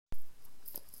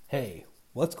Hey,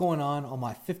 what's going on all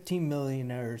my 15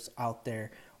 millionaires out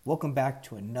there? Welcome back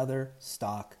to another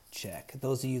stock check.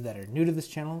 Those of you that are new to this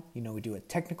channel, you know we do a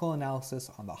technical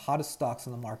analysis on the hottest stocks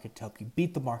in the market to help you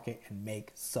beat the market and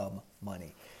make some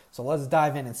money. So let's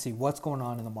dive in and see what's going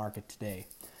on in the market today.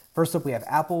 First up, we have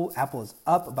Apple. Apple is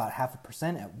up about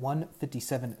 0.5% at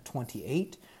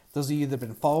 157.28. Those of you that have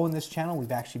been following this channel,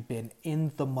 we've actually been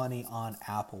in the money on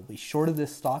Apple. We shorted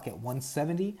this stock at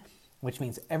 170, which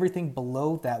means everything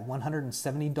below that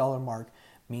 $170 mark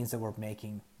means that we're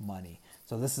making money.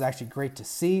 So this is actually great to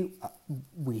see.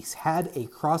 We had a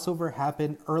crossover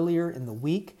happen earlier in the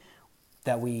week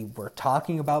that we were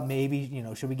talking about maybe,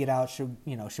 should we get out, should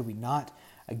we not?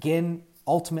 Again,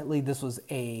 ultimately, this was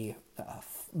a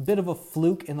bit of a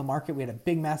fluke in the market. We had a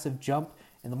big, massive jump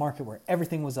in the market where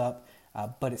everything was up,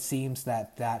 but it seems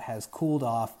that has cooled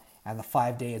off and the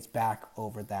 5-day is back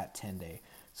over that 10-day.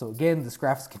 So again, this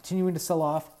graph is continuing to sell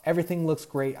off. Everything looks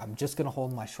great. I'm just going to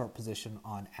hold my short position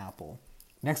on Apple.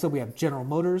 Next up, we have General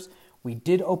Motors. We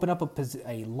did open up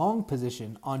a long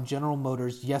position on General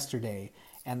Motors yesterday,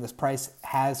 and this price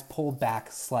has pulled back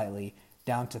slightly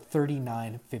down to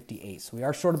 $39.58. So we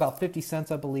are short about 50 cents,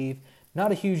 I believe.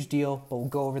 Not a huge deal, but we'll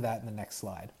go over that in the next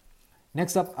slide.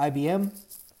 Next up, IBM.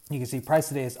 You can see price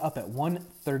today is up at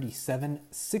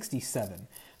 137.67.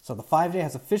 So the 5-day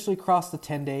has officially crossed the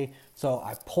 10-day. So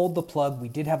I pulled the plug. We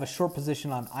did have a short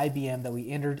position on IBM that we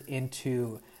entered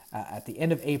into at the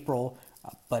end of April.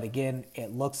 But again, it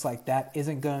looks like that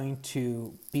isn't going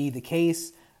to be the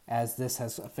case as this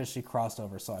has officially crossed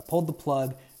over. So I pulled the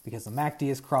plug because the MACD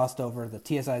has crossed over. The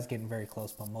TSI is getting very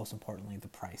close, but most importantly, the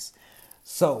price.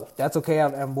 So that's okay,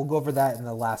 and we'll go over that in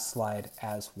the last slide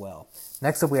as well.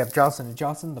 Next up, we have Johnson &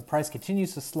 Johnson. The price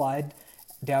continues to slide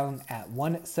down at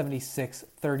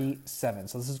 176.37.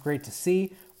 So this is great to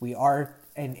see. We are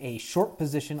in a short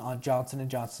position on Johnson &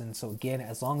 Johnson. So again,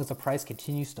 as long as the price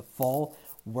continues to fall,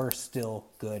 we're still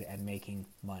good at making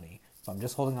money. So I'm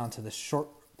just holding on to the short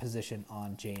position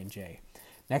on J&J.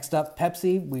 Next up,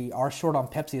 Pepsi. We are short on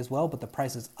Pepsi as well, but the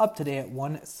price is up today at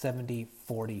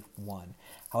 170.41.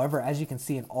 However, as you can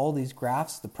see in all these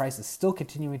graphs, the price is still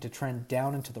continuing to trend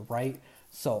down and to the right.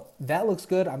 So that looks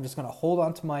good. I'm just going to hold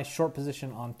on to my short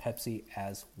position on Pepsi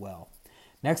as well.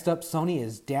 Next up, Sony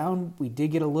is down. We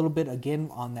did get a little bit again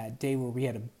on that day where we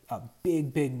had a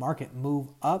big market move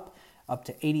up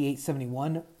to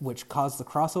 88.71, which caused the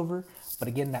crossover. But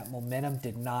again, that momentum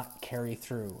did not carry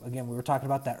through. Again, we were talking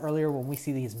about that earlier. When we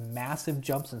see these massive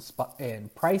jumps in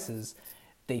prices,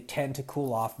 they tend to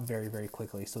cool off very, very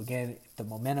quickly. So again, the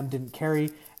momentum didn't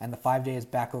carry, and the 5-day is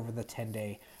back over the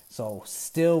 10-day. So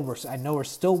still, I know we're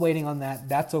still waiting on that.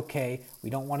 That's okay. We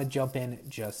don't want to jump in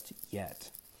just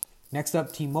yet. Next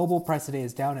up, T-Mobile. Price today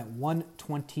is down at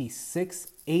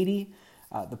 126.80.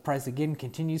 The price again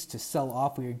continues to sell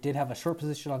off. We did have a short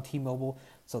position on T-Mobile,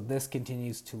 so this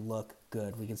continues to look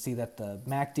good. We can see that the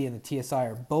MACD and the TSI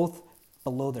are both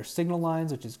below their signal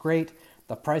lines, which is great.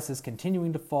 The price is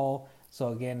continuing to fall. So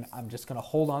again, I'm just going to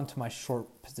hold on to my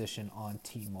short position on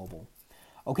T-Mobile.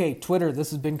 Okay, Twitter. This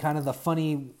has been kind of the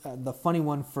funny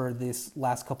one for this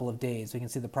last couple of days. We can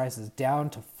see the price is down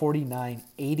to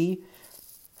 49.80.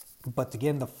 But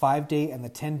again, the 5-day and the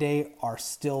 10-day are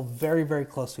still very, very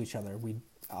close to each other. We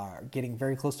are getting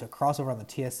very close to a crossover on the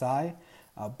TSI,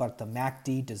 but the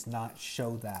MACD does not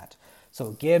show that. So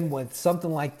again, with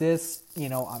something like this,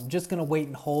 I'm just going to wait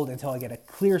and hold until I get a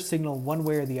clear signal one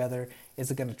way or the other. Is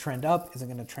it going to trend up? Is it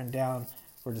going to trend down?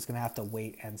 We're just going to have to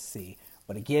wait and see.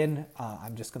 But again,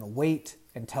 I'm just going to wait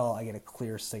until I get a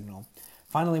clear signal.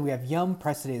 Finally, we have Yum.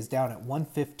 Price today is down at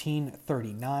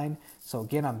 115.39. So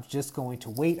again, I'm just going to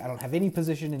wait. I don't have any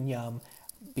position in Yum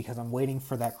because I'm waiting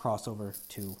for that crossover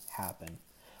to happen.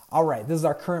 All right, this is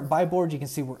our current buy board. You can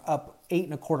see we're up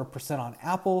 8.25% on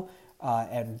Apple.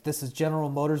 And this is General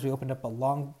Motors. We opened up a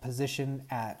long position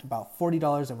at about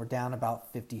 $40 and we're down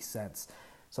about 50 cents.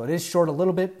 So it is short a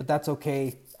little bit, but that's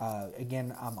okay.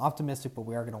 Again, I'm optimistic, but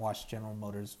we are going to watch General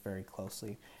Motors very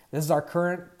closely. This is our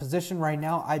current position right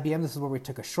now. IBM, this is where we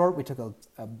took a short. We took a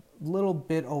little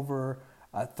bit over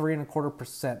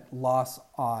 3.25% loss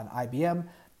on IBM.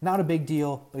 Not a big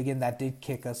deal, but again, that did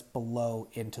kick us below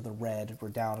into the red. We're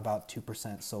down about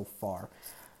 2% so far.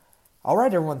 All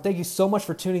right, everyone, thank you so much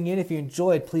for tuning in. If you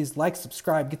enjoyed, please like,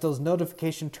 subscribe, get those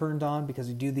notifications turned on because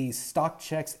we do these stock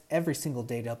checks every single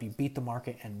day to help you beat the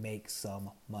market and make some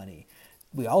money.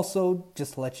 We also,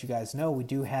 just to let you guys know, we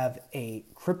do have a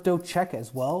crypto check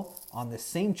as well on this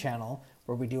same channel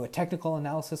where we do a technical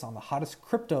analysis on the hottest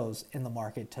cryptos in the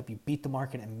market to help you beat the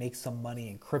market and make some money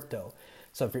in crypto.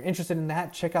 So if you're interested in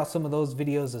that, check out some of those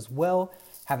videos as well.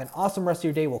 Have an awesome rest of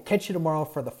your day. We'll catch you tomorrow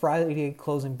for the Friday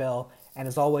closing bell, And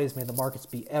as always, may the markets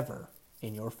be ever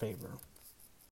in your favor.